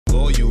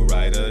Loyal,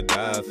 ride or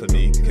die for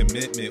me.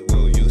 Commitment,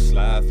 will you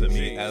slide for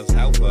me? As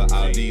alpha,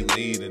 I'll be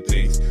leading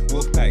things.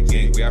 Wolfpack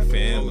gang, we are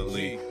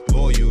family.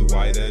 Loyal,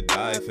 ride or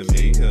die for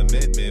me.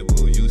 Commitment,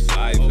 will you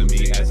slide for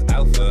me? As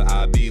alpha,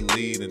 I'll be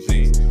leading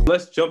things.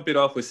 Let's jump it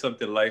off with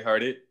something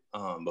lighthearted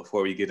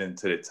before we get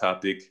into the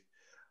topic.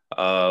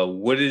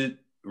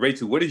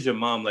 Rachel, what does your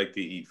mom like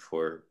to eat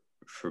for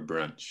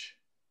brunch?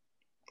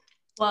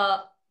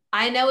 Well,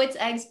 I know it's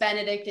eggs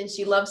Benedict, and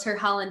she loves her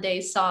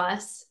hollandaise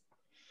sauce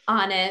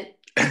on it.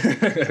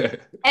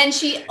 And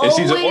she's an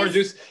orange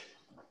juice.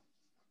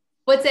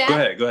 What's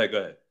that? Go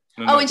ahead.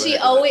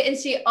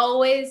 She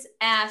always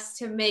asks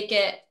to make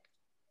it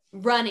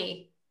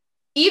runny.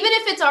 Even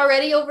if it's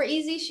already over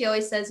easy, she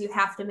always says you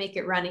have to make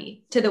it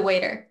runny to the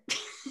waiter.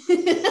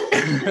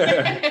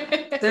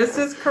 This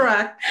is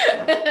correct.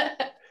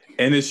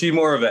 And is she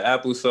more of an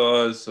apple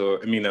juice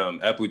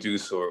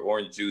or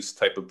orange juice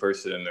type of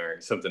person,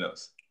 or something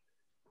else?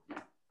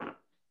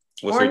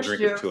 What's orange her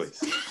drink of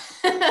choice?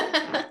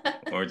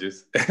 Orange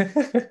juice.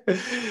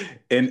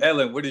 And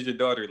Ellen, what does your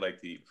daughter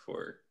like to eat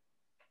for?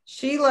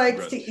 She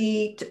likes brunch? to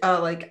eat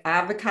like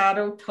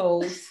avocado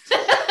toast.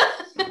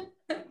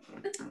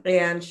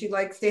 And she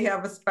likes to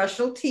have a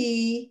special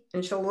tea,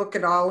 and she'll look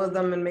at all of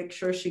them and make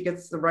sure she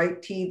gets the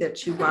right tea that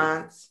she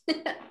wants.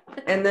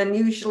 And then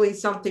usually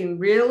something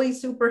really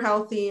super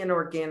healthy and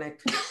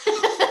organic.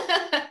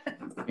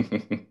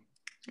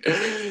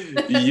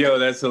 Yo,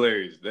 that's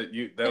hilarious.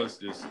 That was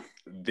just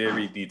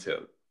very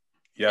detailed.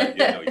 Yeah, you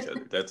know each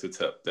other. That's what's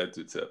up.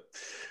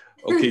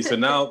 Okay, so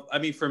now,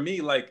 for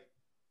me,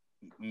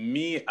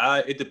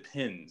 it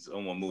depends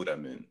on what mood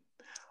I'm in.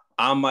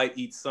 I might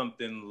eat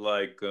something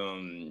like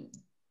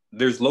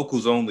there's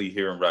Locals Only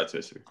here in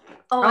Rochester.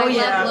 Oh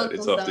yeah, love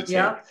it's off the chain.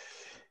 Yep.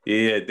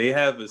 Yeah, they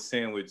have a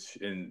sandwich,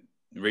 and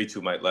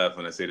Rachel might laugh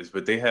when I say this,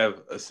 but they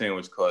have a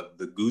sandwich called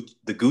the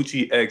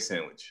Gucci egg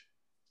sandwich.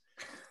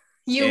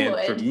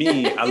 For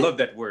me, I love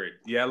that word.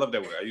 Yeah, I love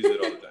that word. I use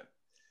it all the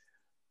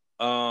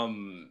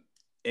time.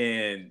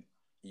 And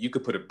you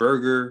could put a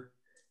burger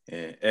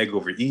and egg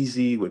over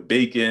easy with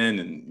bacon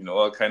and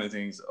all kind of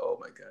things. Oh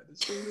my God,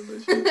 it's so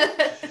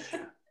delicious.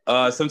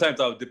 Sometimes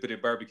I'll dip it in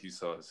barbecue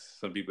sauce.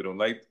 Some people don't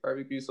like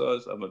barbecue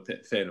sauce. I'm a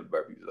fan of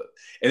barbecue sauce.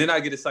 And then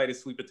I get a side of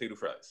sweet potato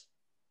fries.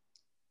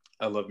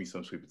 I love me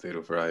some sweet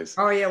potato fries.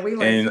 Oh yeah, we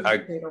like sweet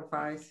potato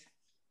fries.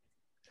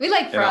 We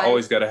like fries. And I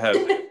always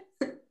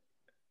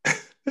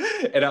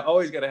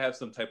gotta have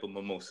some type of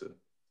mimosa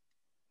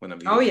when I'm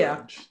eating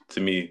lunch.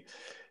 To me,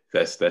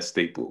 that's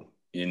staple,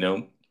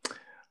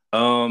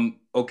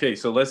 Okay,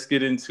 so let's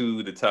get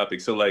into the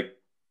topic. So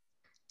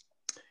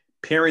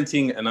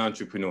parenting an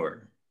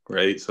entrepreneur,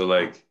 right?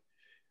 So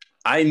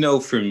I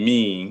know for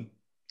me,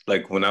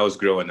 when I was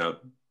growing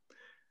up,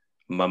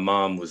 my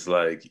mom was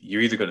like, you're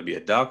either going to be a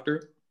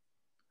doctor,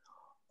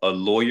 a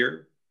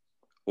lawyer,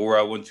 or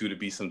I want you to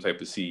be some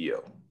type of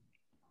CEO.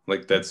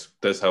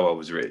 That's how I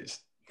was raised.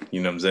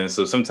 You know what I'm saying?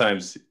 So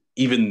sometimes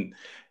even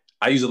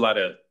I use a lot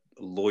of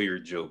lawyer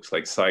jokes,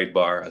 like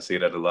sidebar. I say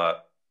that a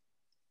lot.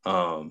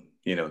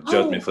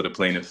 Judgment for the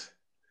plaintiff.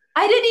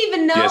 I didn't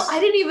even know. Yes. I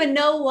didn't even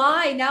know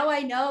why. Now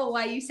I know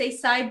why you say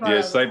sidebar. Yeah,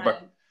 sidebar.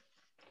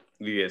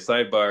 Yeah,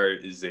 sidebar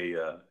is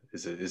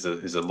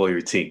a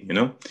lawyer team.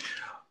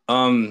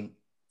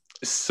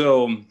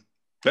 So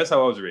that's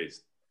how I was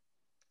raised.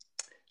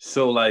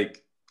 So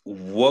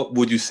what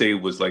would you say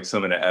was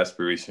some of the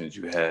aspirations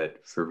you had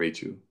for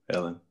Rachel,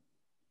 Ellen?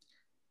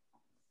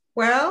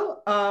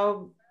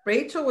 Well,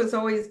 Rachel was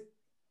always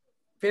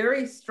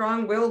very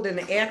strong-willed and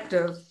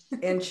active,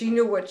 and she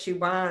knew what she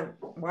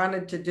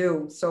wanted to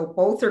do. So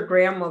both her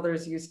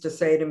grandmothers used to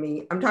say to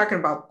me, I'm talking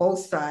about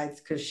both sides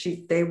because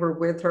they were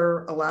with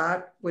her a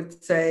lot,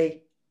 would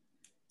say,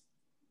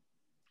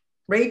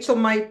 Rachel's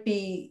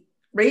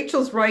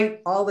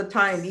right all the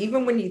time.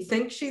 Even when you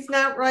think she's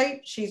not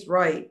right, she's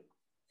right.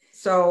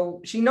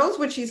 So she knows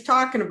what she's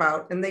talking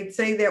about. And they'd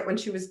say that when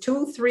she was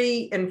 2,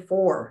 3, and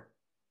 4.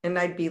 And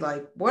I'd be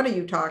like, what are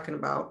you talking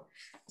about?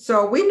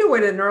 So we knew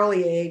at an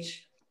early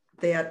age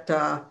that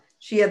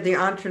she had the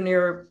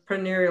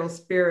entrepreneurial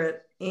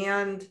spirit.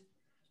 And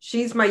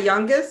she's my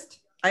youngest.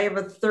 I have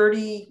a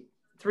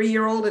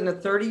 33-year-old and a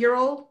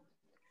 30-year-old.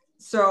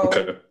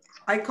 So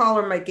I call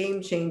her my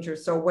game changer.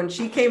 So when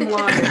she came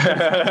along,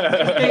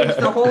 it changed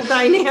the whole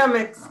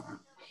dynamics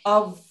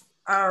of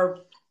our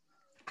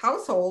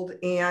household.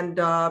 And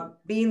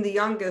being the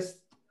youngest,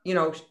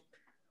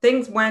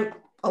 things went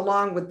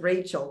along with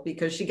Rachel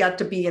because she got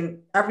to be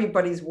in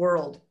everybody's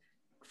world,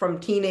 from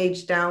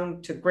teenage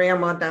down to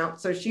grandma down.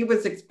 So she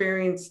was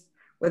experienced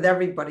with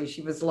everybody.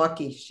 She was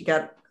lucky. She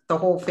got the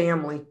whole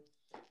family.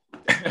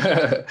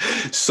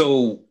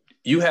 So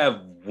you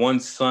have one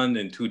son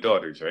and 2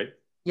 daughters, right?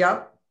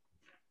 Yep.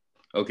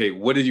 Okay.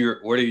 What are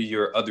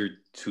your other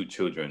 2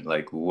 children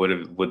like? What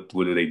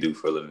do they do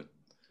for a living?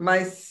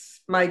 My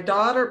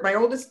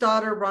oldest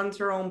daughter runs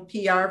her own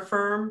PR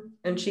firm,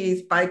 and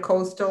she's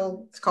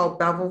bi-coastal. It's called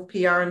Bevel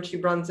PR, and she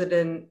runs it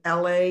in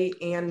LA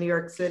and New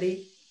York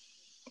City.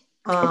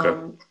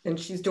 And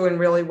she's doing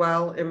really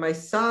well. And my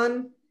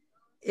son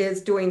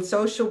is doing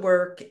social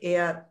work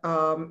at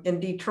in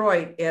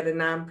Detroit at a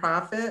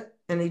nonprofit,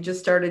 and he just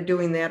started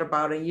doing that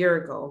about a year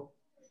ago.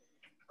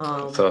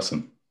 That's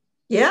awesome.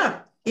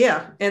 Yeah.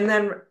 And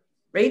then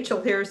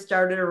Rachel here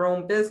started her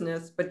own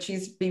business, but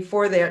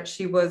before that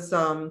she was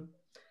a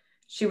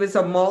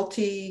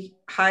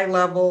high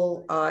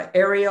level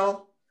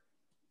aerial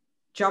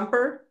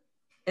jumper.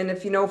 And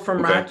if you know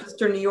from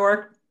Rochester, New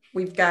York,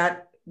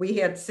 we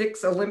had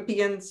 6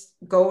 Olympians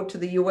go to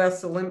the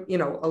U.S.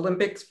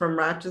 Olympics from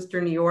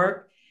Rochester, New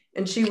York,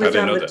 and she was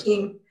on the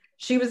team.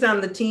 She was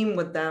on the team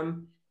with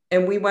them,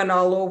 and we went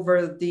all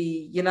over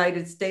the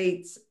United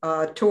States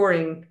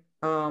touring.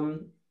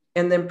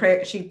 And then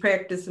she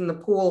practiced in the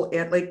pool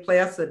at Lake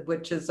Placid,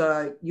 which is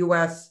a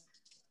U.S.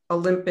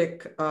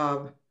 Olympic,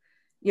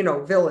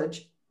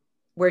 village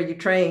where you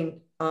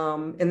train.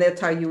 And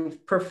that's how you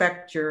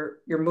perfect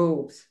your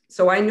moves.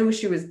 So I knew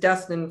she was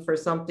destined for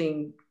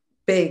something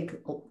big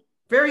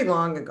very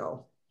long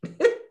ago.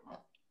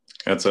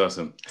 That's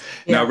awesome.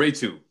 Yeah. Now,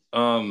 Rachel,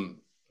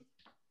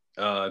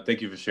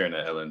 thank you for sharing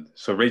that, Ellen.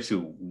 So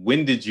Rachel,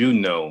 when did you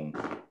know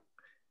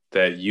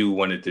that you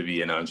wanted to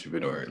be an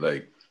entrepreneur?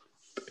 Like,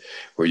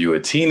 were you a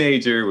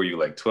teenager? Were you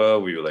like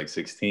 12? Were you like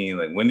 16?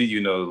 Like, when did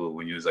you know,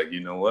 when you was like, you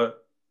know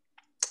what?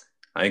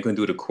 I ain't going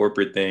to do the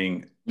corporate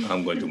thing.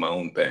 I'm going to do my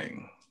own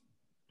thing.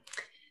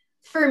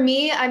 For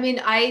me, I mean,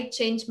 I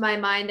change my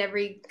mind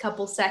every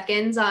couple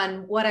seconds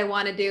on what I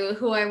want to do,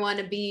 who I want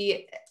to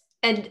be,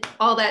 and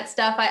all that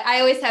stuff.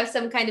 I always have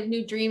some kind of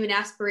new dream and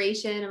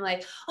aspiration. I'm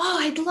like, oh,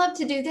 I'd love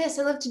to do this.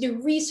 I love to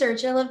do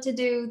research. I love to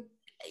do,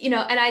 and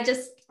I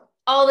just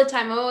all the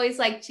time, I'm always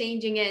like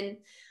changing in.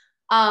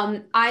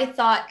 I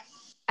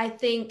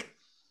think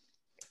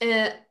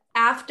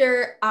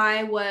after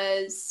I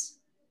was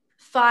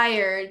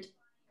fired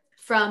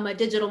from a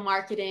digital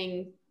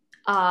marketing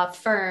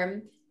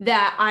firm,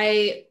 that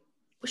I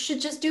should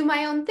just do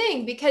my own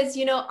thing because,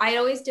 I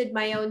always did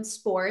my own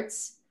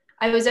sports.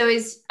 I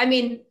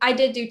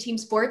did do team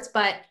sports,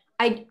 but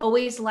I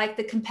always liked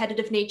the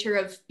competitive nature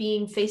of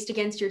being faced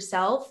against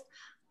yourself.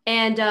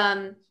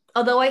 And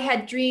although I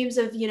had dreams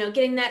of,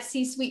 getting that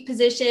C-suite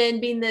position,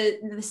 being the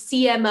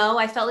CMO,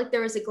 I felt like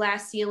there was a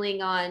glass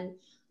ceiling on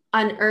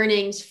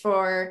earnings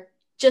for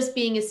just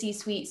being a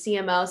C-suite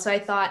CMO. So I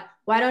thought,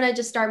 why don't I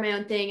just start my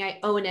own thing? I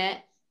own it.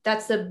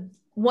 That's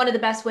one of the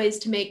best ways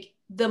to make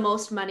the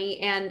most money.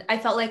 And I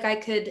felt like I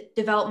could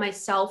develop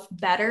myself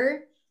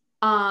better,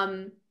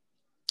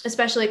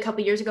 especially a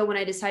couple of years ago when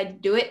I decided to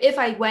do it, if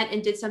I went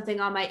and did something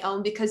on my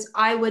own, because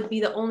I would be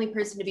the only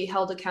person to be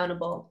held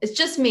accountable. It's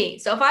just me.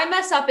 So if I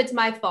mess up, it's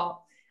my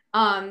fault.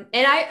 And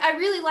I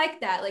really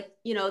like that,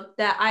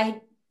 that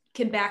I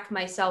can back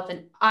myself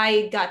and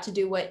I got to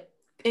do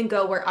and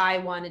go where I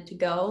wanted to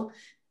go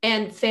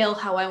and fail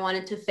how I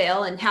wanted to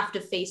fail and have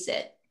to face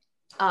it.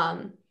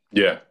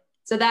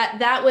 So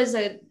that was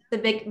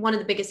one of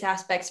the biggest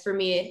aspects for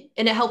me.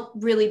 And it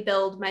helped really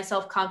build my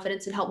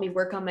self-confidence and help me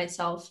work on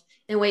myself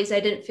in ways I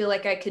didn't feel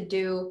like I could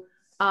do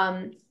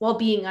while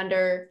being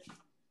under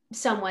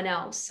someone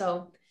else.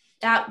 So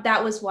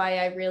that was why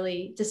I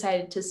really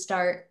decided to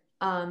start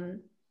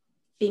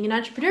being an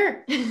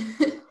entrepreneur.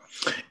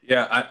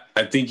 Yeah,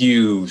 I think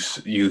you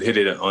hit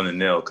it on the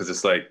nail, because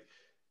it's like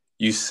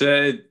you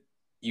said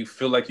you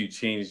feel like you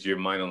changed your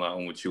mind a lot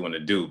on what you want to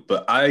do.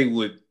 But I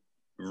would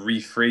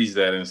rephrase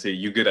that and say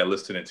you're good at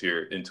listening to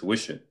your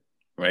intuition,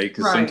 right?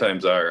 Because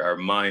sometimes our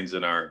minds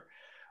and our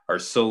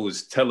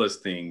souls tell us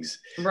things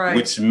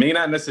which may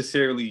not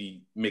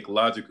necessarily make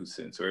logical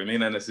sense, or it may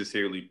not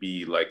necessarily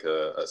be like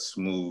a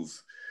smooth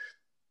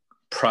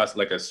process,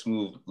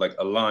 like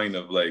a line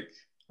of like,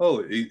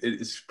 oh,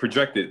 it's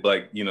projected,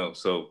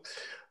 so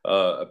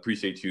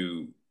appreciate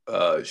you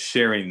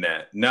sharing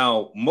that.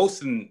 Now,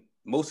 most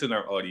in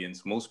our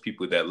audience, most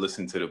people that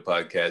listen to the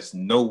podcast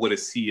know what a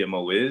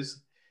CMO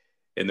is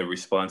and the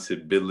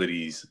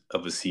responsibilities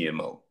of a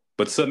CMO,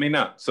 but some may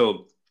not.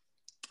 So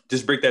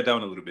just break that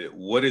down a little bit.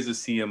 What is a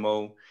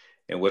CMO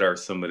and what are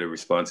some of the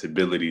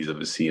responsibilities of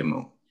a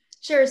CMO?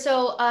 Sure.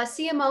 So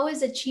CMO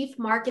is a chief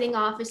marketing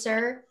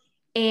officer.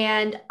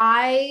 And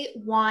I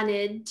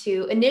wanted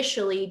to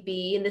initially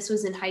be, and this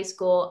was in high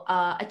school,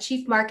 a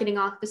chief marketing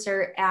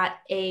officer at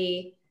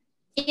a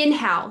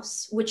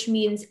in-house, which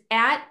means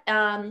at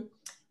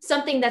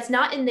something that's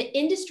not in the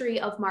industry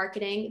of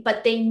marketing,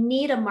 but they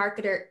need a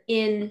marketer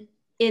in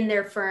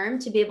their firm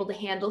to be able to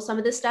handle some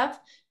of this stuff.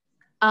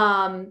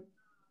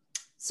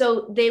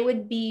 So they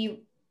would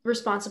be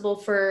responsible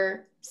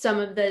for some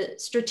of the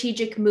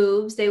strategic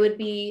moves. They would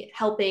be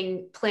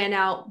helping plan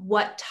out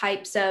what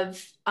types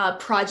of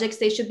projects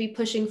they should be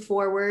pushing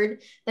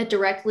forward that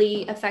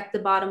directly affect the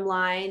bottom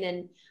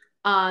line.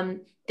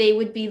 And they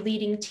would be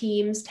leading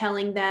teams,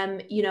 telling them,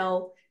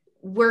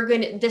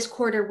 this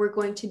quarter, we're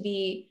going to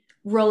be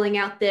rolling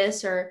out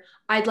this, or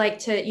I'd like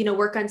to,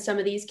 work on some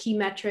of these key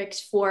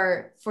metrics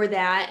for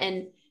that.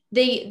 And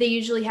they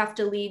usually have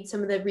to lead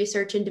some of the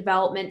research and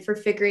development for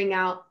figuring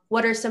out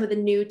what are some of the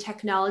new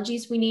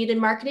technologies we need in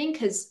marketing,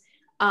 because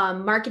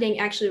marketing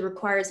actually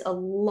requires a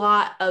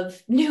lot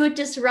of new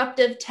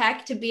disruptive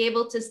tech to be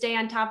able to stay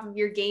on top of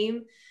your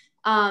game.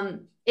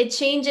 it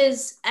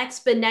changes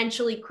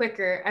exponentially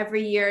quicker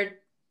every year,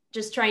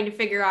 just trying to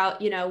figure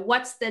out,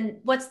 what's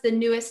the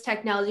newest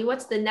technology,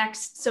 what's the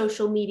next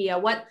social media,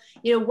 what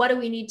do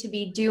we need to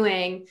be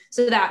doing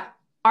so that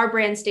our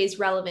brand stays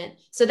relevant.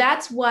 So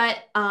that's what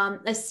a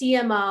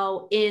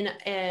CMO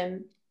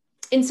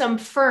in some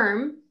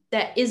firm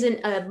that isn't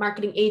a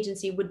marketing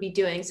agency would be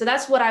doing. So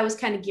that's what I was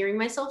kind of gearing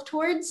myself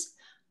towards.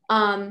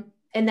 And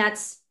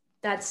that's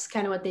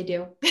kind of what they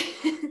do.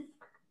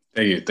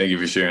 Thank you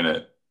for sharing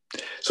that.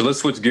 So let's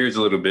switch gears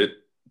a little bit.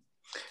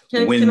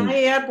 Can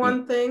I add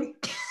one thing?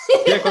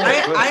 Yeah, go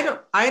ahead.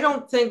 I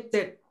don't think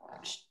that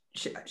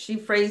she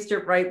phrased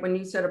it right when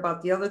you said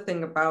about the other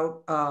thing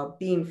about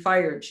being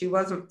fired. She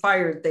wasn't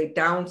fired, they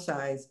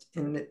downsized,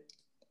 and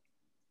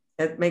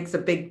it makes a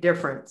big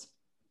difference.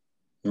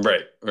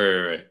 Right.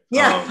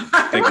 Yeah,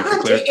 I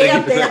wanted to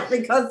add that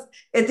because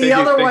the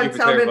other one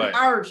sounded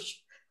harsh.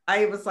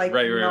 I was like,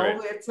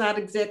 no, it's not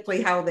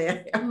exactly how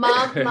that happened.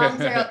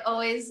 Moms are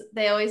always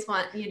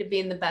want you to be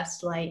in the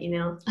best light,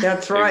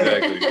 That's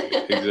right.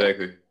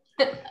 Exactly.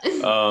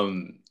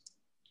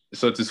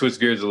 So to switch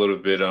gears a little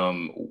bit,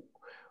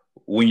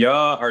 when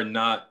y'all are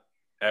not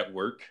at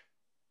work,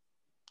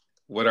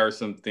 what are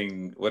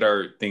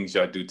things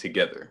y'all do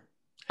together?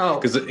 Oh,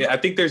 because I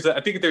think there's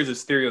a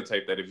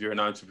stereotype that if you're an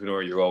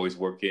entrepreneur, you're always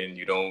working,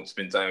 you don't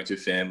spend time with your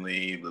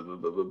family, blah blah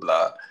blah blah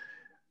blah.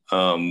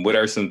 What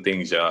are some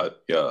things y'all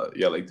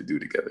like to do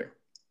together?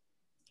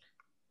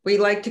 We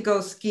like to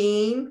go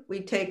skiing.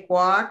 We take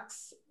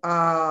walks.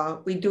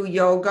 We do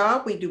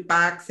yoga. We do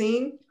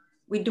boxing.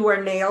 We do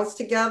our nails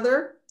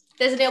together.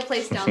 There's a nail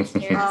place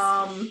downstairs.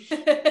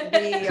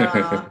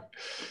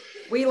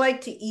 We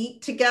like to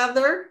eat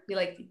together. We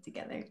like to eat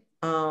together.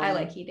 I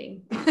like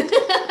eating.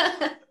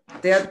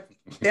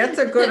 That's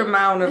a good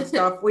amount of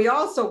stuff. We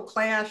also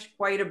clash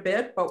quite a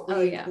bit, but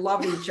we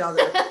love each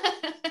other.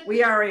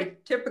 We are a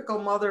typical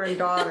mother and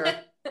daughter.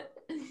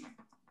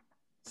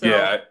 So,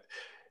 yeah.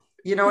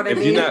 You know what I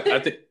mean?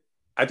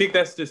 I think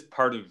that's just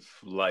part of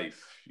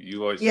life.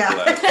 You always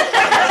clash.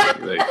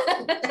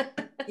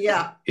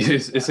 Yeah.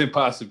 It's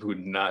impossible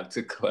not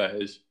to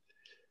clash.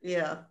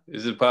 Yeah.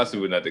 It's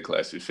impossible not to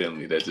clash with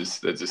family. That's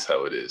just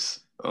how it is.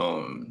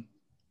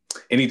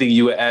 Anything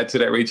you would add to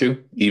that, Rachel?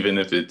 Even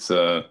if it's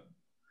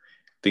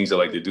things I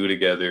like to do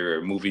together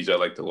or movies I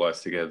like to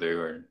watch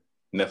together or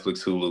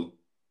Netflix, Hulu.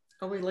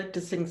 Oh, we like to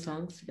sing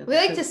songs together. We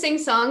like to sing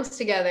songs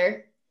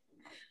together.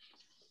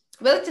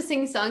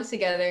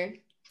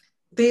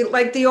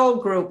 The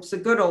old groups, the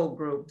good old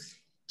groups.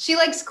 She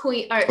likes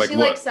Queen. She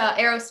likes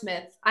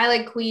Aerosmith. I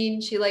like Queen.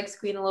 She likes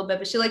Queen a little bit,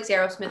 but she likes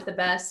Aerosmith the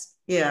best.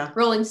 Yeah.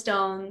 Rolling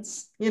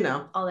Stones.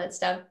 All that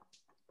stuff.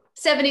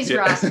 70s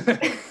rock.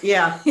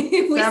 Yeah. we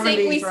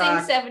sing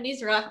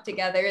 70s rock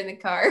together in the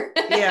car.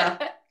 Yeah.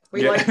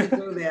 We like to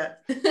do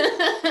that.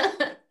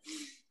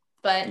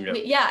 But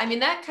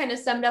that kind of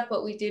summed up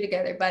what we do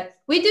together. But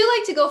we do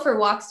like to go for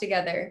walks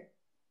together.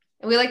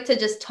 And we like to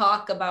just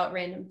talk about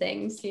random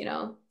things,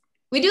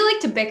 We do like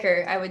to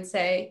bicker, I would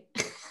say.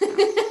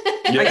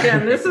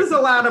 Again, this is a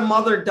lot of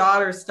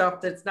mother-daughter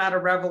stuff that's not a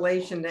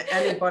revelation to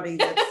anybody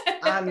that's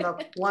on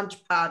the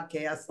lunch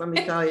podcast, let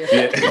me tell you.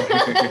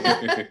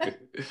 Yeah.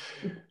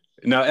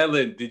 Now,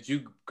 Ellen, did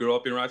you grow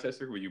up in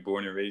Rochester? Were you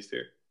born and raised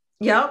here?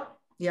 Yep.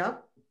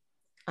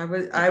 I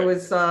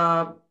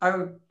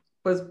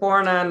was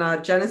born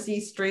on Genesee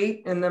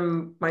Street, and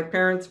then my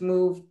parents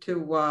moved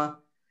to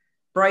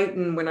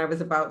Brighton when I was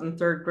about in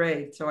third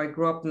grade. So I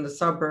grew up in the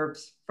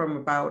suburbs from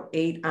about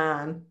 8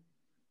 on.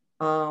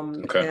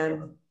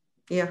 And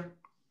yeah.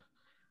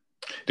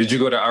 Did you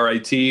go to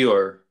RIT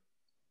or?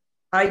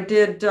 I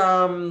did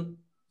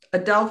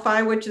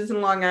Adelphi, which is in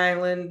Long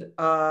Island,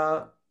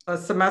 a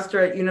semester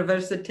at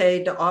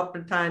Université de Haute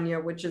Bretagne,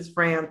 which is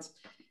France,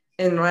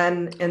 in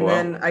Rennes. And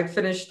then I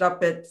finished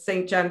up at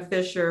St. John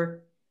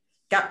Fisher,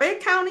 got my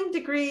accounting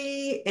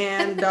degree,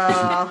 and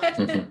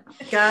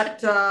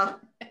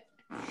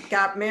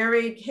got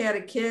married, had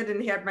a kid,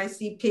 and had my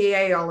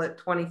CPA all at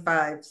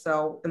 25.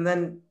 So, and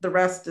then the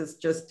rest is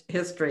just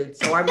history.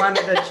 So I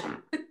wanted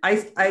to,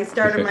 I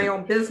started my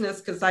own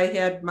business because I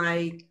had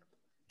my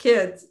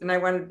kids and I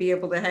wanted to be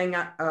able to hang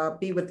out,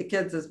 be with the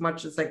kids as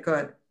much as I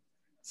could.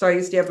 So I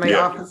used to have my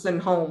office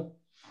and home,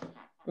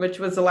 which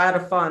was a lot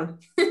of fun.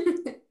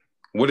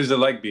 What is it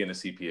like being a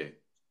CPA?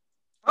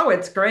 Oh,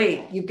 it's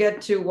great. You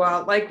get to,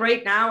 like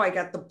right now, I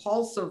got the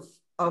pulse of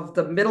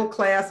the middle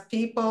class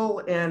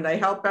people, and I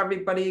help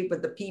everybody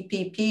with the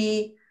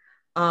PPP,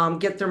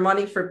 get their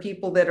money for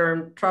people that are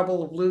in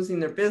trouble of losing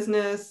their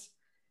business.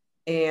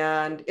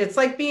 And it's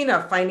like being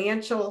a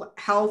financial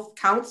health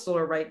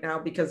counselor right now,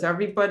 because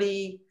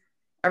everybody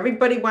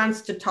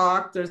wants to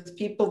talk. There's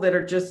people that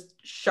are just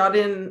shut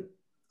in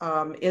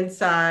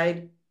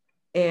inside,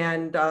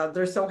 and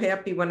they're so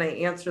happy when I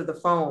answer the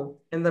phone.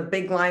 And the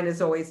big line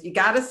is always, "You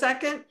got a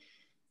second?"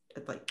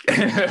 It's like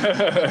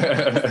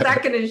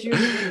second is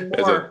usually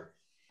more.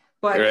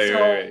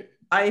 Right.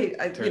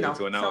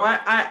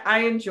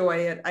 I enjoy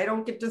it. I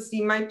don't get to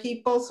see my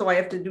people, so I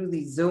have to do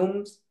these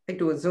Zooms. I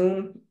do a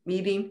Zoom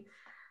meeting.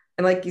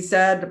 And like you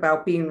said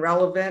about being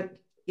relevant,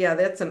 Yeah,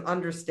 that's an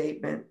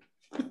understatement.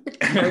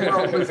 My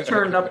world was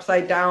turned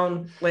upside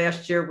down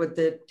last year with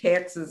the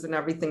taxes and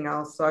everything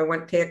else. So I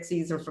went tax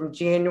season from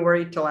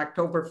January till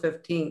October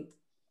 15th.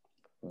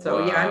 So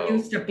wow. Yeah, I'm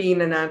used to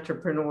being an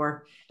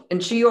entrepreneur.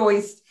 And she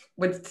always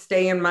would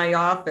stay in my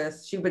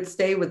office. She would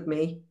stay with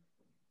me.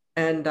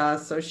 And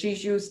so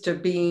she's used to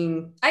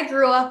being. I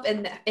grew up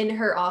in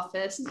her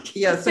office.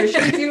 Yeah, so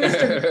she's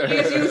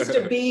used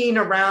to being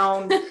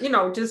around, you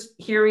know, just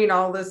hearing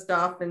all this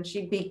stuff. And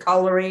she'd be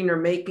coloring or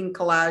making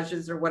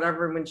collages or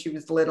whatever when she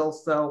was little.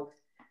 So,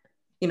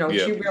 you know,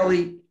 yeah.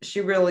 she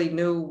really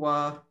knew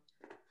what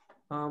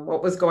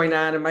was going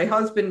on. And my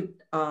husband,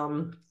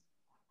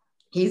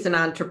 he's an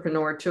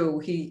entrepreneur too.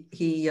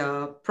 He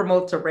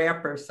promotes a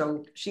rapper,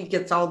 so she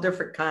gets all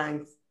different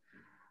kinds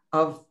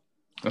of.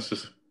 That's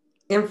just.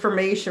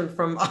 Information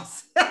from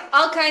us.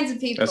 All kinds of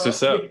people. That's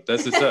what's up.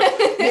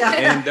 Yeah.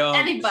 And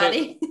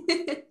anybody.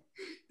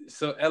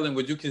 So Ellen,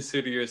 would you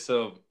consider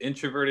yourself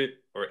introverted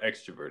or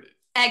extroverted?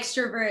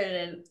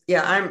 Extroverted.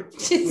 Yeah,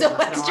 she's so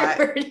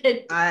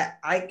extroverted.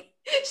 I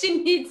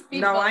she needs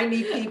people. No, I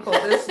need people.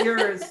 This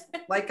year is,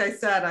 like I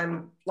said,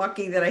 I'm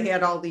lucky that I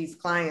had all these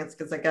clients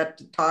because I got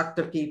to talk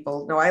to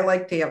people. No, I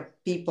like to have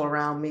people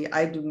around me.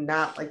 I do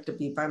not like to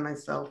be by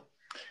myself.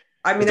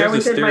 I mean, I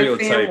was in my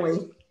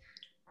family.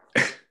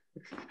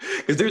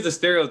 Because there's a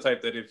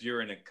stereotype that if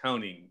you're in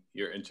accounting,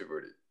 you're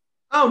introverted.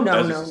 Oh,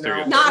 no.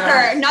 Not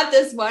her. Not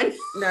this one.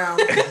 No.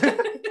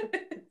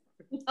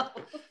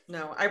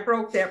 No, I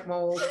broke that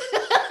mold.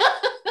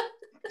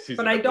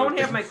 But I don't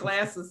have my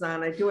glasses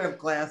on. I do have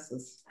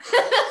glasses.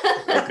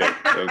 Okay.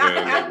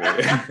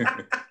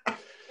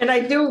 And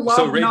I do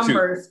love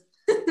numbers.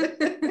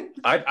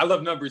 I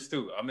love numbers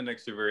too. I'm an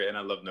extrovert and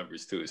I love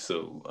numbers too.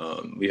 So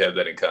we have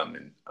that in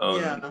common.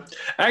 Yeah.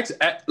 Actually,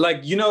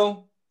 like, you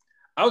know,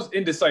 I was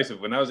indecisive.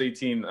 When I was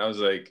 18, I was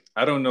like,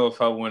 I don't know if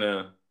I want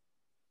to.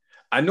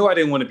 I knew I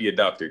didn't want to be a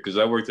doctor because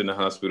I worked in the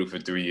hospital for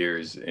 3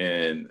 years.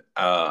 And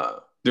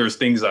there was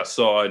things I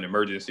saw in the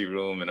emergency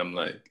room. And I'm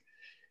like,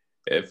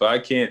 if I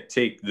can't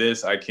take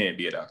this, I can't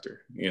be a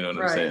doctor. You know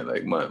what I'm saying?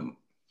 Like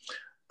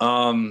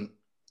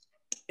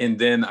and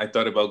then I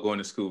thought about going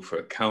to school for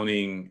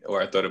accounting,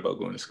 or I thought about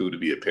going to school to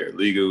be a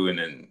paralegal and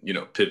then, you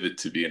know, pivot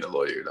to being a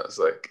lawyer. And I was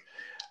like,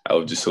 I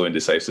was just so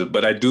indecisive.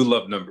 But I do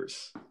love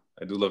numbers.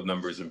 I do love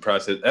numbers and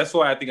process. That's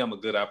why I think I'm a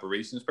good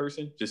operations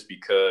person, just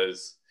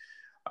because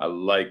I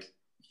like,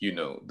 you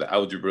know, the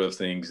algebra of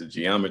things, the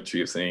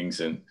geometry of things.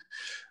 And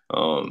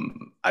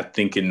I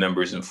think in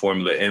numbers and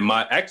formula. And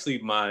my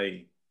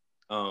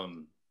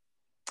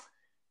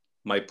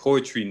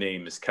poetry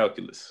name is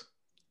Calculus.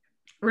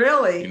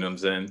 Really? You know what I'm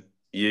saying?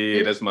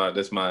 Yeah,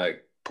 that's my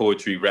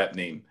poetry rap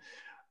name.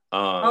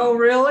 Oh,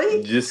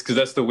 really? Just because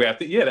that's the way I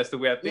think. Yeah, that's the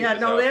way I think. Yeah,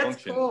 no,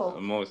 that's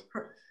cool.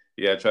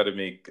 Yeah, I try to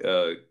make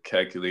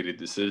calculated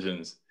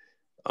decisions.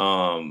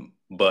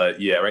 But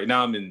yeah, right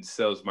now I'm in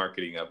sales,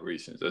 marketing,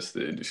 operations. That's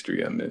the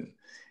industry I'm in.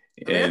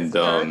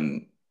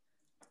 And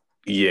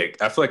yeah,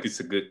 I feel like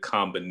it's a good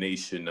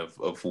combination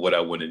of what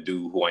I want to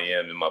do, who I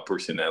am, and my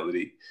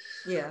personality.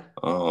 Yeah.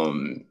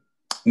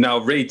 Now,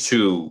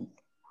 Rachel,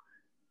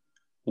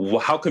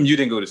 how come you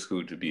didn't go to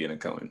school to be an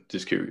accountant?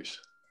 Just curious.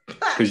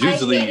 Because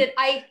usually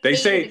they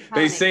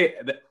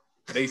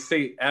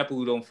say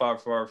apple don't fall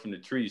far from the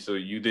tree, so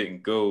you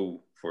didn't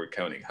go for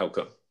accounting. How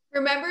come?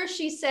 Remember,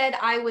 she said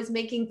I was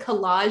making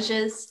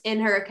collages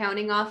in her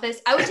accounting office.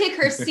 I would take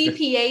her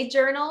CPA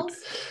journals,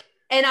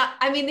 and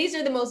I mean, these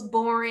are the most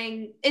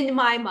boring in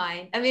my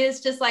mind. I mean, it's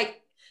just like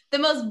the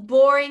most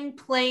boring,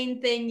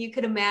 plain thing you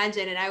could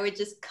imagine, and I would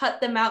just cut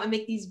them out and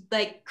make these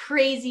like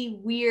crazy,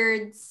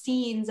 weird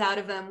scenes out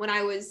of them. When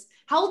I was,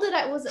 how old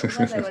was I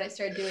when I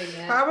started doing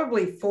that?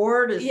 Probably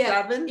 4 to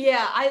 7.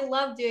 Yeah, I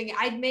love doing it.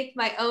 I'd make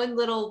my own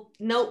little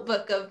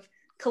notebook of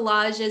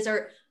collages,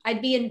 or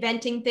I'd be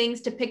inventing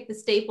things to pick the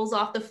staples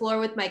off the floor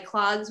with my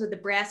clogs with the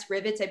brass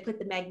rivets. I'd put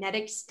the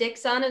magnetic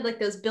sticks on it, like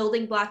those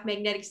building block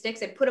magnetic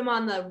sticks. I'd put them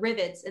on the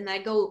rivets and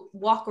I'd go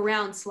walk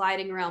around,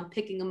 sliding around,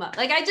 picking them up.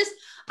 Like I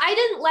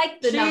didn't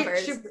like the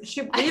numbers.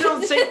 We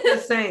don't think the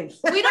same.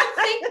 we don't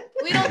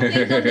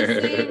think on the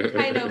same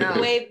kind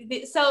of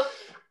way. So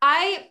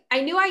I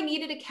knew I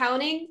needed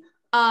accounting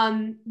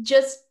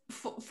just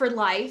for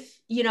life.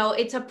 You know,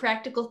 it's a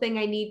practical thing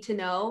I need to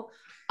know.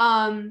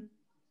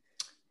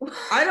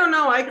 I don't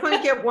know. I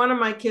couldn't get one of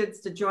my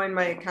kids to join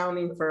my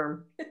accounting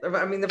firm.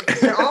 I mean,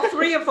 all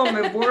 3 of them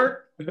have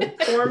worked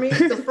for me.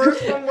 The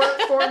first one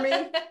worked for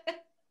me,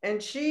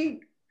 and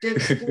she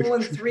did school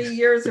in 3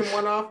 years and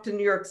went off to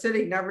New York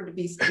City, never to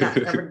be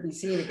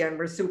seen again.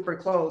 We're super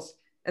close.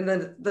 And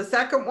then the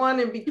second one,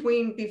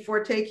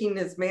 before taking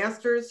his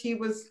master's, he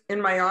was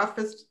in my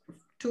office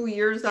 2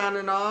 years on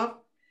and off.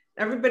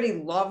 Everybody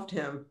loved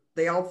him.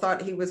 They all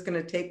thought he was going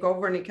to take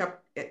over, and he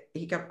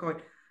kept going,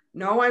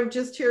 no, I'm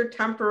just here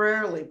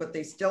temporarily, but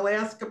they still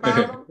ask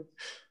about him.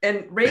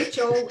 And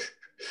Rachel,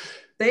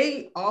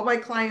 all my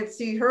clients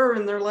see her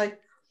and they're like,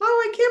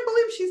 oh, I can't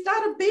believe she's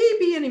not a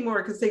baby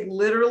anymore. Because they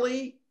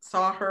literally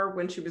saw her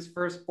when she was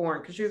first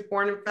born, because she was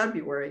born in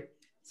February.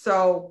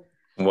 So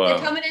They're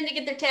coming in to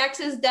get their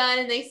taxes done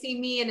and they see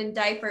me and in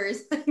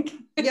diapers.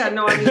 Yeah,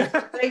 no, I mean,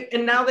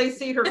 and now they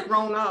see her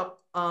grown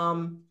up.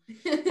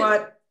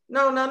 But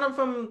no, none of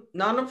them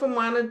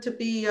wanted to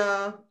be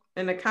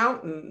an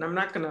accountant. I'm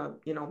not gonna,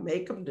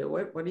 make them do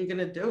it. What are you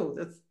gonna do?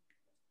 That's the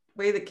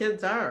way the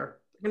kids are.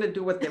 They're gonna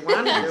do what they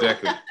want to do.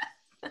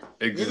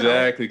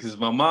 Exactly. Because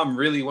my mom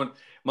really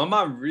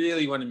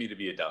wanted me to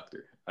be a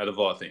doctor, out of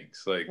all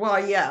things. Like,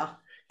 well, yeah.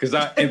 Because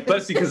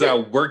I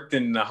worked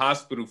in the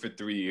hospital for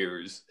 3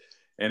 years,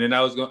 and then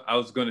I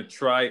was going to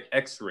try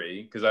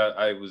X-ray because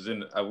I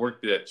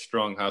worked at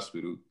Strong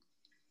Hospital.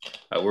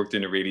 I worked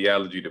in the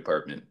radiology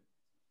department.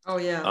 Oh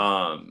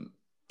yeah.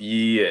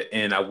 Yeah,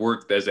 and I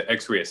worked as an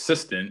X-ray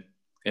assistant,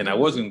 and I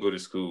wasn't going to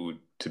school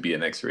to be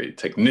an X-ray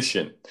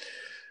technician,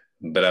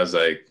 but I was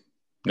like,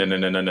 no.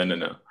 And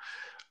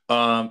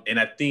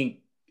I think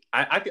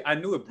I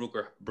knew it broke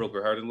her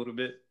heart a little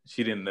bit.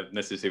 She didn't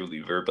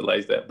necessarily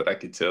verbalize that, but I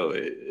could tell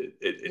it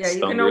yeah, you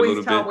can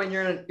always tell when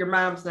your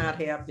mom's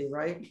not happy,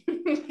 right?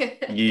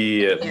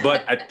 Yeah,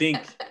 but I think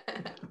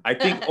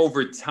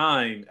over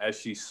time, as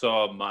she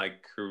saw my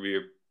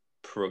career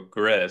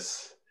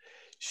progress,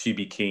 she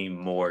became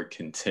more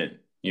content.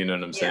 You know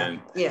what I'm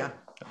saying? Yeah.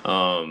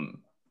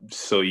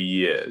 So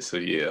here's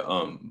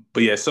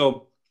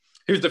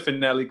the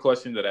finale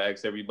question that I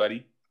ask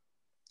everybody.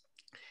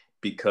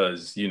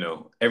 Because,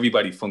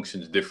 everybody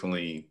functions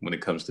differently when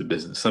it comes to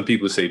business. Some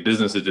people say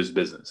business is just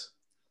business.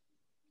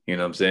 You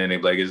know what I'm saying? They're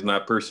like, it's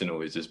not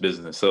personal, it's just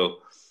business. So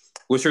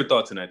what's your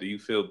thoughts on that? Do you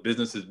feel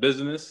business is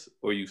business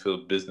or you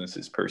feel business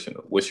is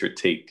personal? What's your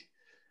take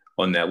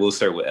on that? We'll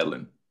start with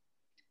Ellen.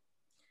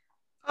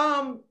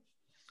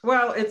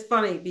 Well, it's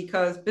funny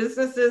because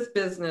business is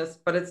business,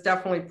 but it's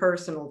definitely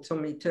personal to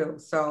me too.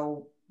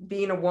 So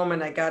being a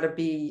woman, I got to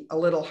be a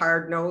little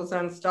hard-nosed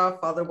on stuff.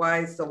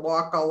 Otherwise, they'll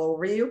walk all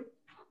over you.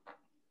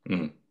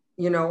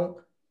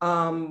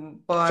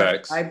 But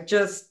Facts. I'm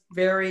just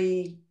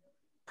very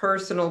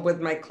personal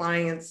with my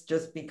clients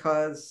just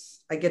because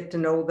I get to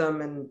know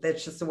them and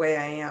that's just the way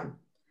I am.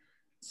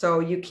 So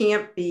you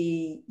can't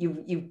be,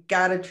 you've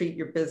got to treat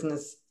your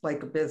business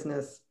like a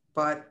business.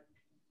 But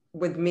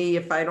with me,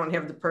 if I don't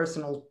have the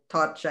personal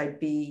touch, I'd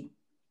be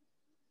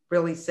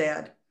really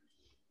sad.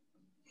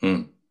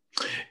 Can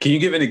you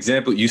give an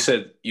example? You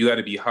said you got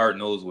to be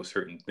hard-nosed with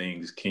certain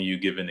things. Can you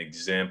give an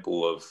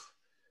example of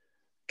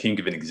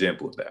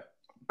that?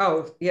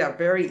 Oh, yeah,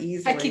 very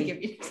easily. I can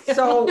give you.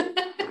 So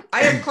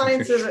I have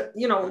clients that,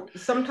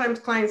 sometimes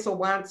clients will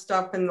want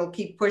stuff and they'll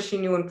keep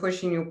pushing you. And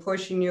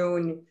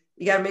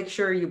you got to make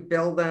sure you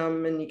bill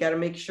them and you got to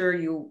make sure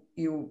you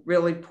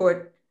really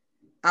put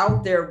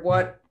out there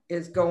what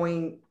is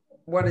going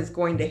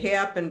to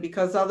happen,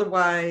 because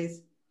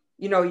otherwise,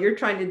 you're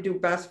trying to do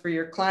best for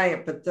your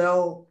client, but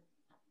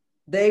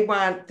they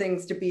want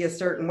things to be a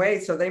certain way.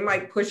 So they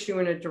might push you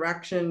in a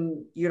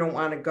direction you don't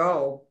want to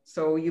go.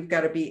 So you've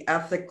got to be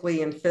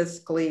ethically and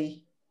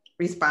fiscally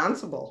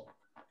responsible.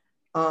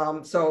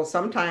 So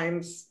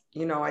sometimes,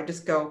 I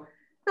just go,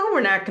 no,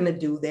 we're not going to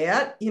do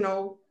that.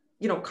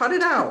 Cut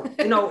it out,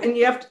 and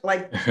you have to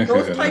like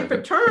those type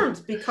of terms,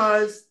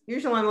 because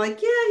usually I'm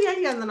like,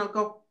 yeah. And then I'll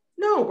go,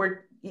 no,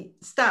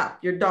 stop.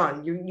 You're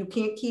done. You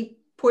can't keep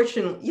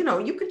pushing.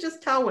 You could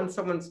just tell when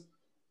someone's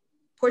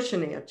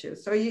pushing at you.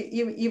 So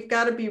you've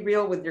got to be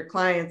real with your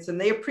clients, and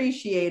they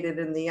appreciate it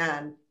in the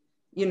end,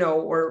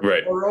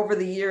 or over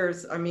the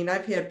years. I mean,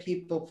 I've had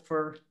people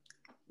for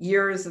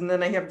years, and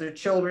then I have their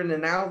children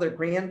and now their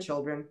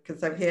grandchildren,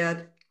 because I've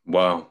had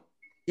my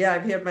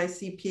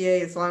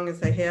CPA as long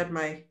as I had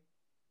my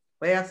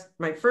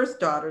first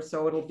daughter.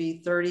 So it'll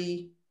be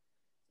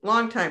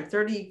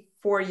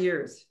 34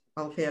 years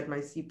I'll have had my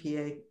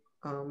CPA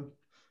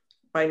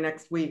by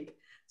next week.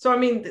 So I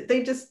mean,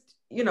 they just,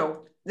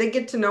 they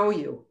get to know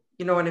you.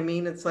 You know what I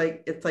mean? It's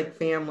like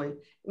family.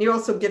 And you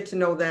also get to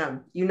know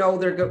them.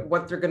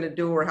 What they're going to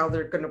do, or how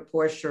they're going to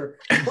push or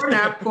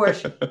not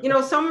push.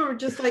 Some are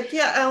just like,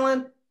 yeah,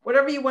 Ellen,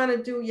 whatever you want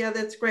to do. Yeah,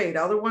 that's great.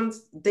 Other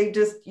ones, they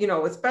just,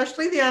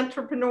 especially the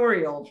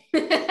entrepreneurial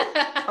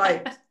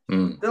types,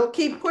 they'll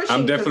keep pushing.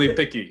 I'm definitely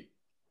picky.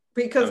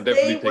 Because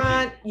they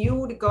want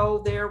you to go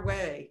their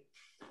way.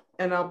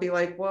 And I'll be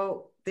like,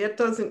 well, that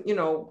doesn't,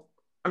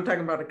 I'm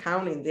talking about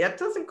accounting.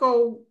 That's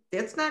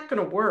not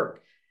going to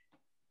work.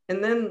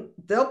 And then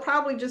they'll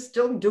probably just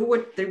still do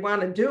what they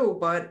want to do,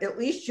 but at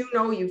least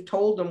you've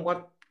told them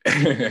what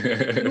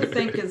you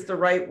think is the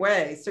right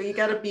way. So you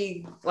got to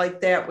be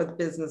like that with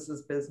business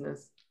is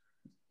business.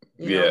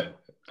 Yeah,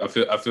 I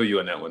feel you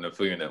on that one.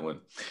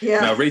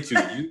 Yeah. Now,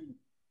 Rachel,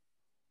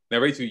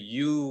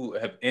 you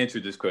have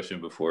answered this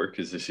question before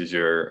because this is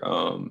your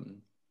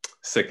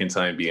second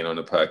time being on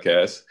the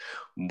podcast,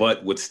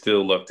 but would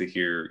still love to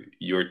hear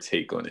your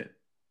take on it.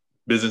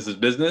 Business is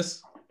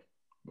business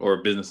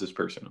or business is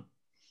personal?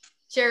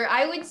 Sure.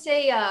 I would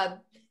say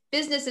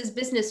business is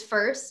business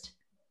first.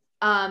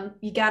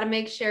 You got to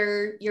make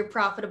sure you're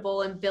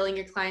profitable and billing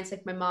your clients,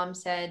 like my mom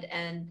said,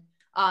 and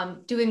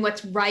doing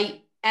what's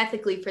right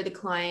ethically for the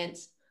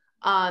clients.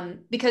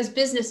 because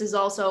business is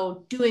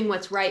also doing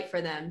what's right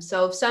for them.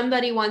 So if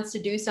somebody wants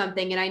to do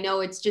something and I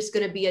know it's just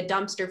going to be a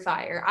dumpster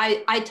fire,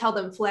 I tell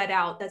them flat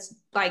out, that's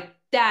like,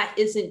 that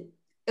isn't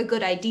a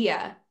good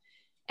idea.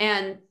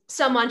 And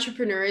some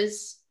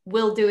entrepreneurs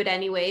will do it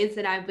anyways.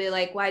 And I'd be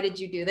like, why did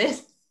you do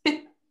this?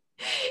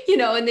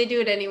 And they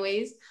do it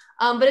anyways.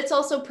 But it's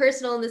also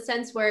personal in the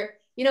sense where,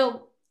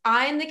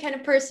 I'm the kind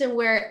of person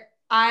where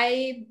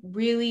I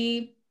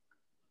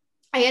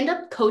end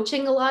up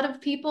coaching a lot of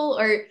people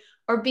or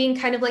being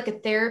kind of like a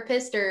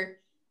therapist or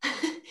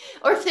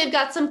if they've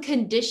got some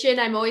condition,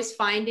 I'm always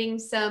finding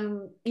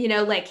some,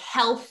 like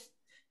health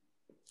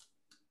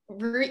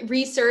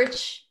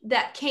research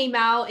that came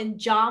out in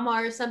JAMA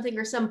or something,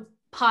 or some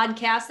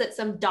podcast that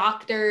some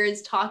doctor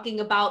is talking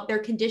about their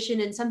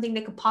condition and something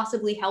that could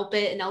possibly help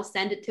it. And I'll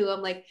send it to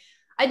them. Like,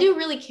 I do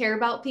really care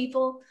about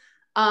people.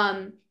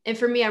 And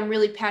for me, I'm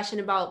really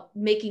passionate about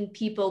making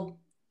people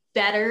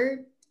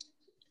better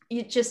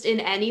just in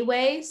any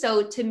way.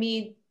 So to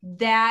me,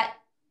 that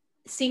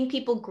seeing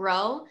people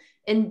grow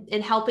and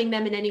helping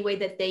them in any way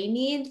that they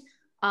need,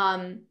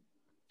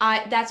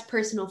 that's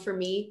personal for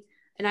me.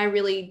 And I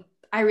really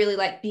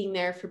like being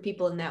there for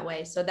people in that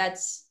way. So that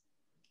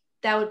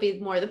would be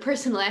more the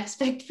personal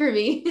aspect for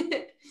me.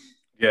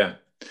 Yeah.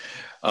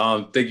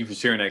 Thank you for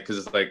sharing that. Cause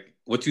it's like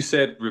what you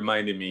said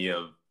reminded me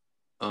of,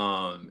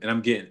 and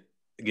I'm getting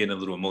a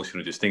little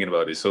emotional just thinking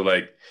about it. So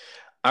like,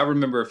 I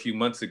remember a few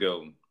months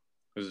ago,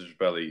 this was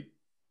probably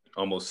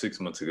almost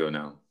 6 months ago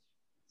now.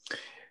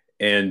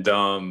 And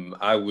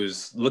I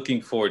was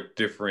looking for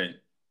different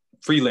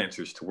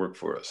freelancers to work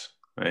for us,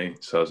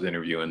 right? So I was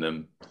interviewing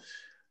them.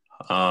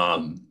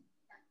 And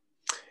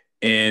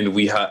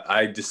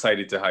I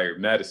decided to hire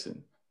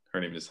Madison. Her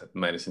name is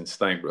Madison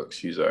Steinbrook.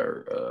 She's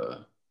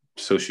our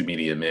social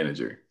media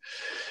manager.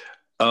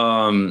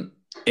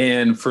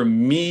 And for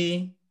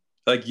me,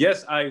 like,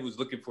 yes, I was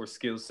looking for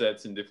skill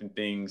sets and different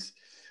things,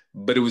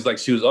 but it was like,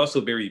 she was also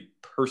very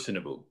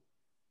personable.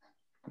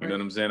 You know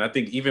what I'm saying? I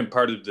think even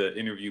part of the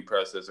interview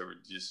process, or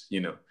just,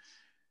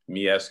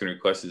 me asking her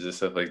questions and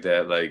stuff like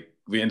that, like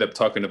we end up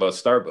talking about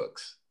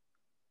Starbucks.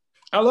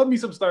 I love me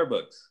some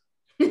Starbucks.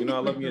 I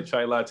love me a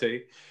chai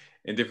latte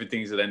and different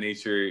things of that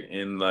nature.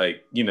 And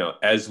like,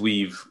 as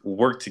we've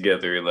worked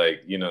together,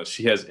 like,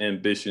 she has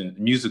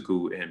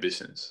musical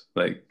ambitions.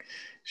 Like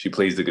she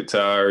plays the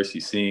guitar, she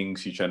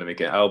sings, she's trying to make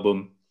an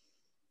album.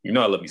 I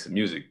love me some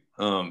music.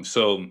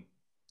 So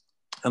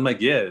I'm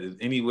like, yeah,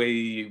 any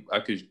way I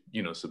could,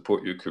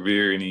 support your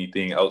career,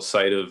 anything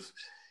outside of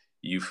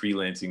you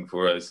freelancing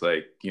for us,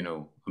 like,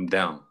 I'm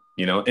down,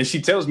 and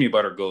she tells me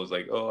about her goals.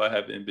 Like, oh, I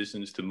have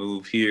ambitions to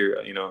move here.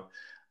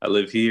 I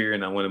live here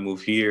and I want to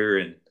move here.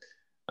 And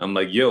I'm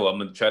like, yo, I'm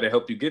going to try to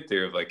help you get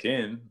there if I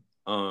can.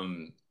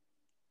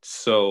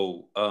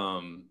 So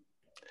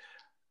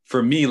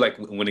for me, like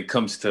when it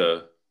comes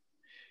to,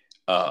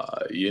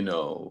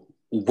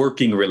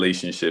 working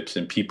relationships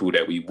and people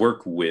that we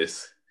work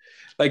with,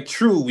 like,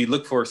 true, we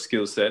look for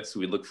skill sets.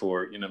 We look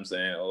for, what I'm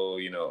saying? Oh,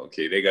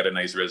 okay, they got a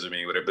nice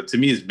resume, whatever. But to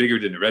me, it's bigger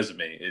than the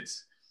resume.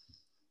 It's,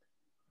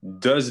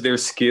 does their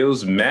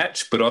skills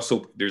match? But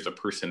also there's a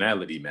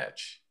personality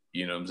match.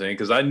 You know what I'm saying?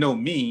 Because I know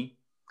me,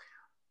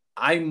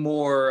 I'm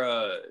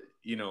more,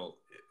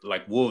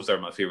 like wolves are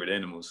my favorite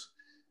animals.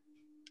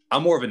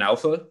 I'm more of an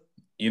alpha,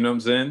 you know what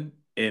I'm saying?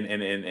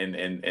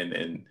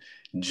 And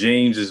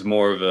James is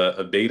more of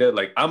a beta.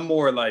 Like, I'm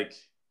more like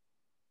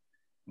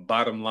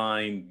bottom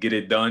line, get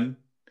it done.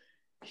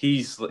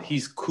 He's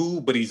cool,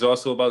 but he's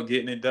also about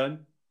getting it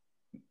done.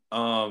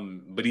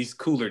 But he's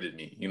cooler than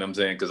me, you know what I'm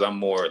saying? Because I'm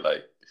more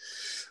like,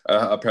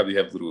 I probably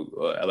have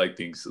I like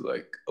things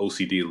like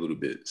OCD a little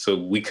bit. So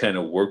we kind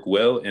of work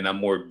well, and I'm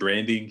more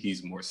branding.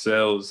 He's more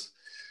sales.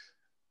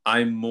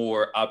 I'm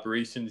more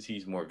operations.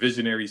 He's more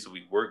visionary. So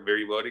we work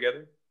very well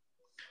together.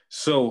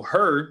 So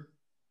her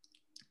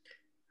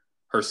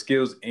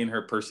skills and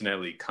her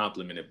personality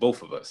complemented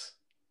both of us.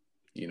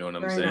 You know what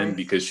I'm saying? Nice.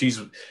 Because she's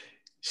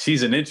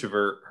an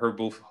introvert.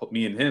 Both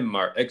me and him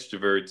are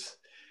extroverts,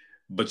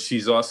 but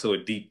she's also a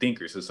deep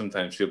thinker. So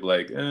sometimes she'll be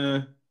like,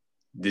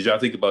 did y'all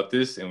think about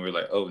this? And we're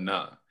like, oh,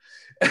 nah.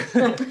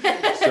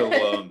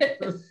 So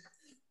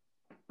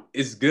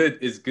it's good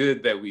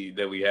that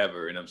we have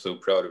her, and I'm so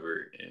proud of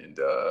her. And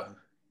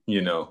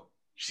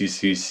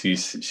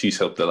she's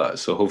helped a lot.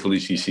 So hopefully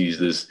she sees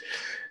this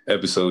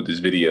episode, this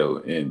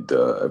video, and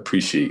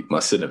appreciate my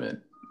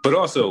sentiment. But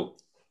also,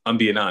 I'm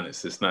being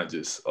honest, it's not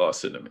just all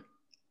sentiment.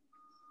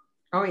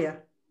 Oh yeah.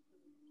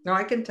 No,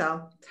 I can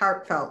tell. It's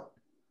heartfelt.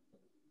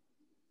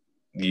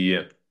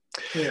 Yeah.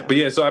 But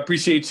yeah, so I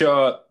appreciate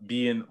y'all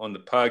being on the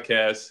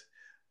podcast.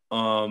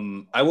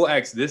 I will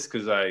ask this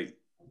because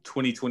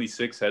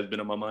 2026 has been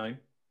on my mind.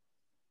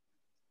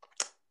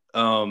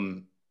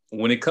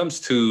 When it comes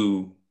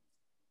to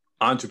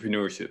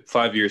entrepreneurship,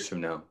 5 years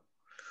from now,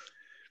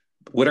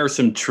 what are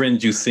some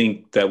trends you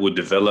think that will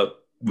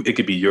develop? It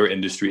could be your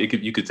industry.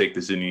 You could take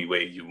this any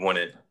way you want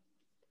it.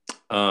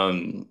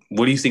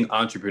 What do you think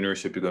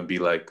entrepreneurship is going to be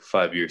like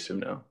 5 years from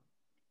now?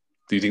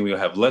 Do you think we'll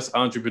have less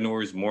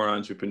entrepreneurs, more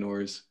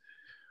entrepreneurs?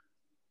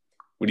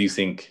 what do you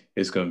think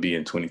it's going to be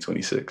in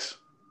 2026?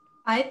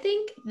 I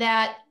think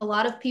that a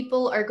lot of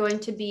people are going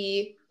to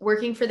be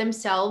working for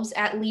themselves,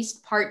 at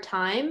least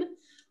part-time.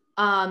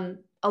 A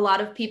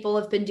lot of people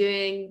have been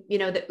doing,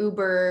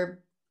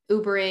 the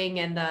Ubering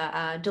and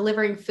the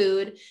delivering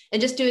food and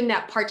just doing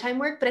that part-time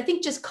work. But I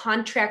think just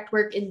contract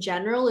work in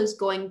general is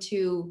going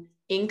to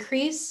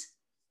increase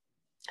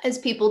as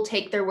people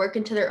take their work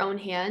into their own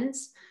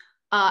hands.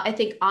 I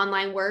think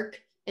online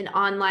work and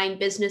online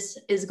business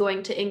is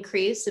going to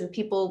increase, and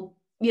people,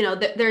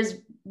 there's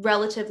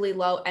relatively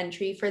low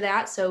entry for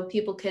that. So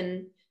people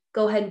can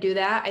go ahead and do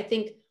that. I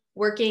think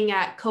working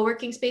at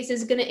co-working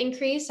spaces is going to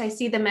increase. I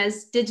see them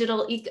as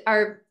digital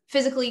or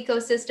physical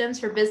ecosystems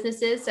for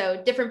businesses.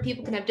 So different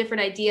people can have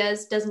different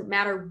ideas. Doesn't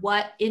matter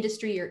what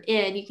industry you're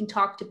in, you can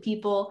talk to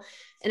people.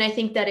 And I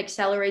think that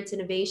accelerates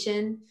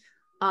innovation.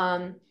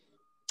 I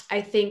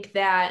think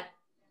that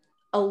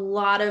a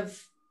lot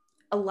of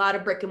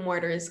brick and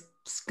mortar is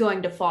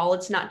going to fall.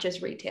 It's not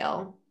just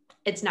retail.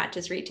 It's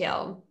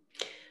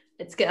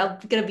going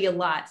to be a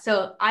lot.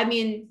 So, I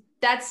mean,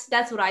 that's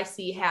what I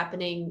see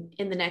happening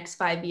in the next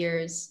 5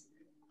 years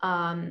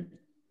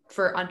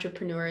for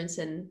entrepreneurs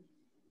and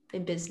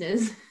in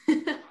business.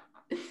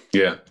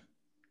 Yeah.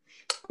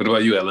 What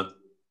about you, Ellen?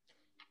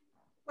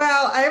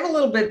 Well, I have a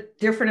little bit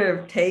different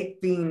of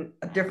take, being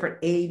a different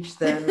age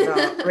than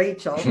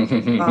Rachel.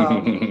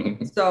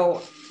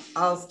 So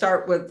I'll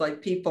start with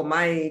like people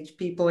my age,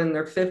 people in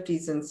their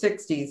 50s and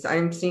 60s.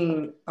 I'm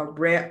seeing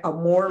a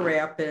more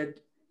rapid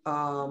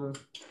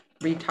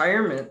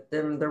retirement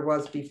than there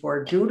was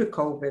before due to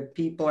COVID.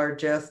 People are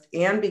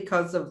and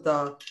because of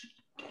the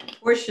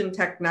push in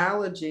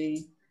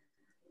technology,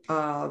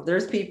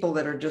 there's people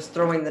that are just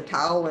throwing the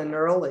towel in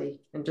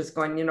early and just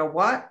going, you know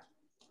what?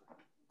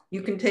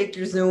 You can take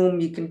your Zoom,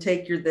 you can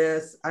take your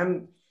this.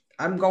 I'm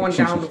going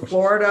down to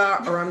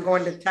Florida, or I'm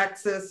going to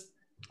Texas.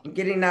 I'm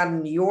getting out of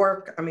New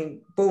York. I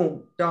mean,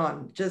 boom,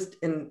 done.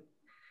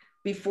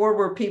 Before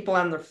were people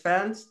on the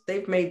fence,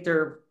 they've made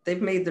their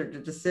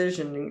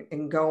decision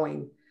in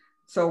going.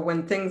 So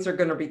when things are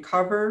going to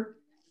recover,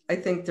 I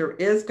think there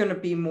is going to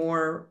be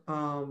more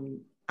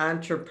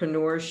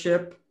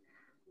entrepreneurship.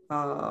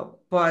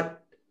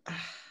 But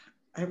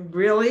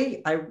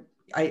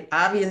I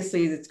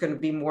obviously it's going to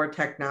be more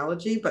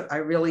technology, but I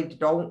really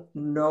don't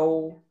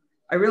know.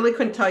 I really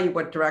couldn't tell you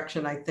what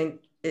direction I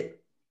think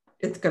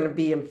it's going to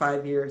be in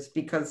 5 years,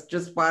 because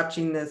just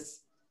watching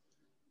this,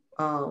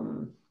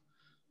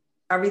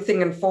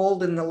 everything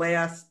unfold in the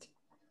last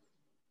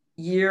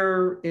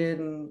year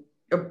and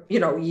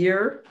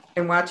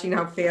watching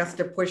how fast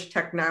it pushed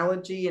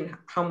technology and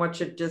how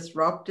much it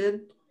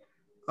disrupted.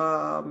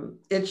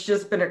 It's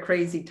just been a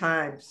crazy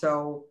time.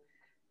 So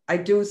I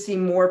do see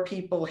more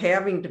people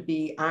having to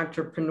be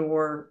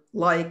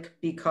entrepreneur-like,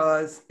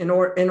 because in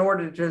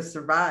order to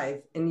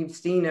survive, and you've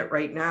seen it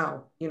right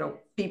now,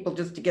 people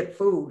just to get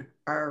food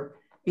are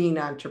being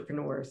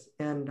entrepreneurs.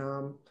 And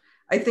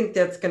I think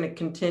that's going to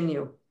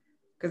continue,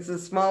 because the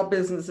small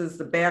business is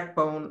the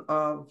backbone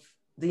of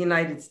the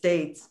United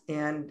States.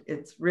 And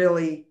it's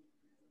really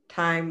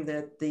time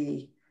that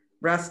the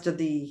rest of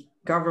the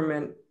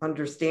government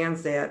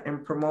understands that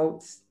and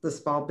promotes the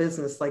small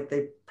business like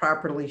they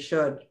properly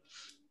should.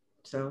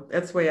 So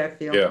that's the way I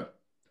feel.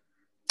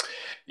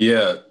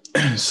 Yeah.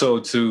 So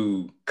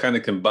to kind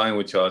of combine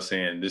what y'all are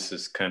saying, this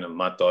is kind of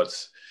my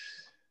thoughts.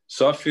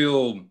 So I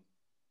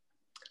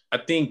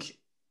think,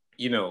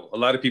 a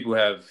lot of people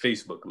have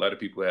Facebook, a lot of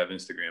people have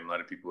Instagram, a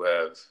lot of people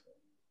have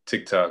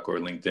TikTok or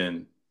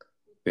LinkedIn.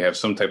 They have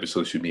some type of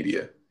social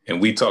media. And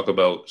we talk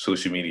about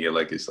social media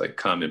like it's like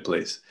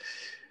commonplace.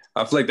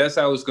 I feel like that's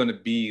how it's going to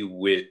be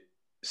with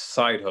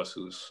side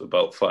hustles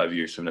about 5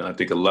 years from now. I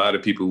think a lot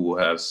of people will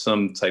have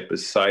some type of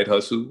side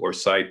hustle or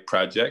side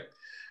project,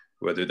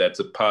 whether that's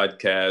a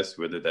podcast,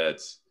 whether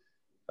that's,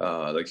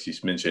 like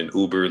she's mentioned,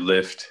 Uber,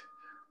 Lyft,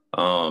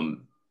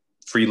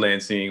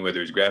 freelancing,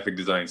 whether it's graphic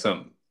design,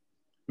 something,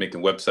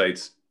 making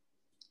websites,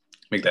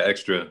 make that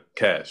extra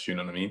cash, you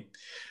know what I mean?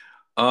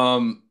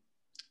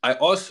 I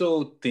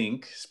also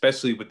think,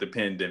 especially with the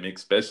pandemic,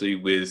 especially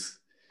with,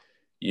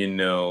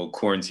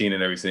 quarantine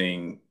and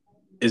everything,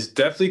 is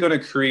definitely going to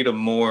create a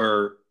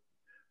more,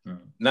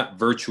 not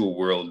virtual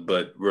world,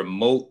 but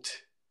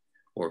remote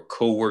or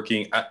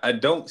co-working. I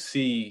don't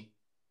see,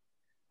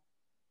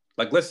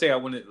 like, let's say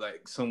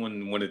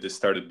someone wanted to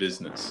start a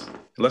business.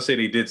 Let's say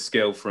they did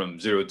scale from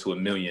 0 to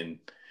 1 million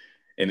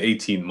in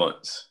 18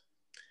 months.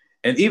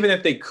 And even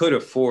if they could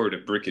afford a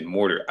brick and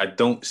mortar, I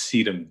don't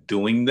see them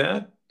doing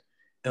that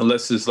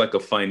unless it's like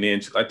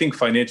I think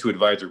financial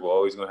advisor will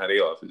always know how they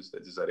office.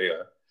 That's just how they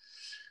are.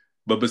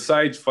 But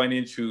besides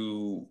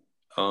financial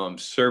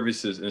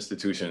services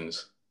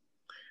institutions,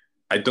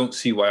 I don't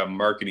see why a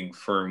marketing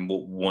firm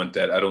will want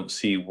that. I don't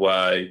see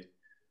why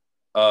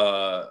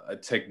a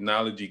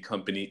technology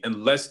company,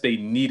 unless they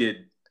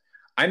needed,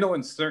 I know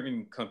in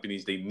certain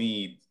companies they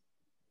need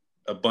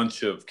a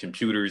bunch of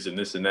computers and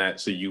this and that,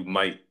 so you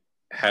might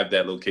have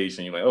that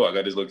location. You're like, oh, I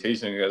got this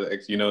location,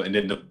 and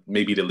then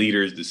maybe the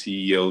leaders, the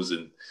CEOs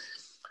and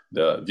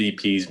the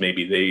VPs,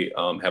 maybe they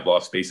have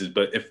off spaces.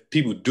 But if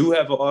people do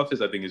have an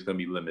office, I think it's going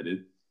to be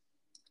limited.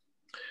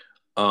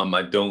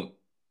 I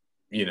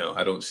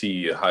don't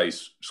see a high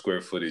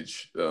square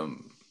footage,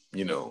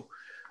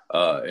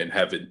 and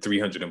having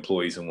 300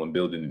 employees in one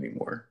building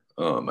anymore.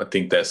 I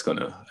think that's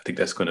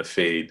gonna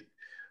fade.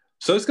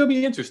 So it's gonna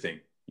be interesting,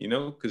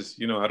 because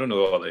I don't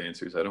know all the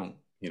answers. I don't,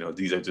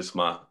 these are just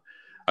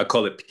I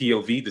call it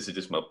POV. This is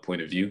just my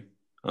point of view.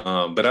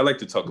 But I like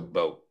to talk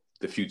about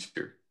the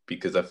future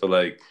because I feel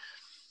like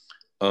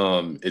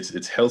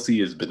it's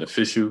healthy, it's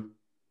beneficial,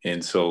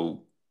 and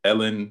so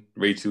Ellen,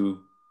 Rachel,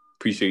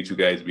 appreciate you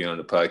guys being on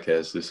the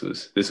podcast.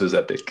 This was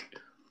epic.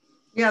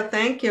 Yeah,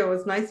 thank you. It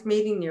was nice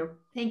meeting you.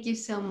 Thank you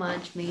so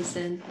much,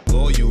 Mason.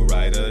 Will you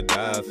ride or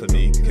die for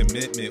me?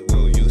 Commitment,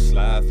 will you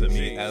slide for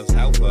me? As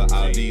Alpha,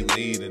 I'll be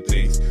leading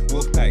things.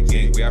 Wolfpack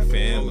gang, we are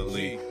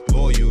family.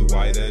 Will you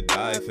ride or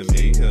die for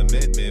me?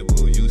 Commitment,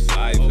 will you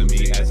slide for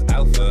me? As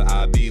Alpha,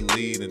 I'll be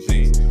leading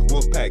things.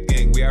 Wolfpack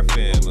gang, we are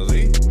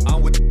family.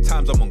 I'm with the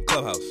times, I'm on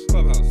Clubhouse.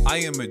 I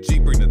am a G,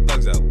 bring the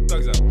thugs out.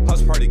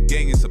 House party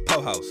gang, it's a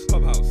pub house.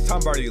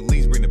 Tom Barty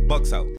leads, bring the bucks out.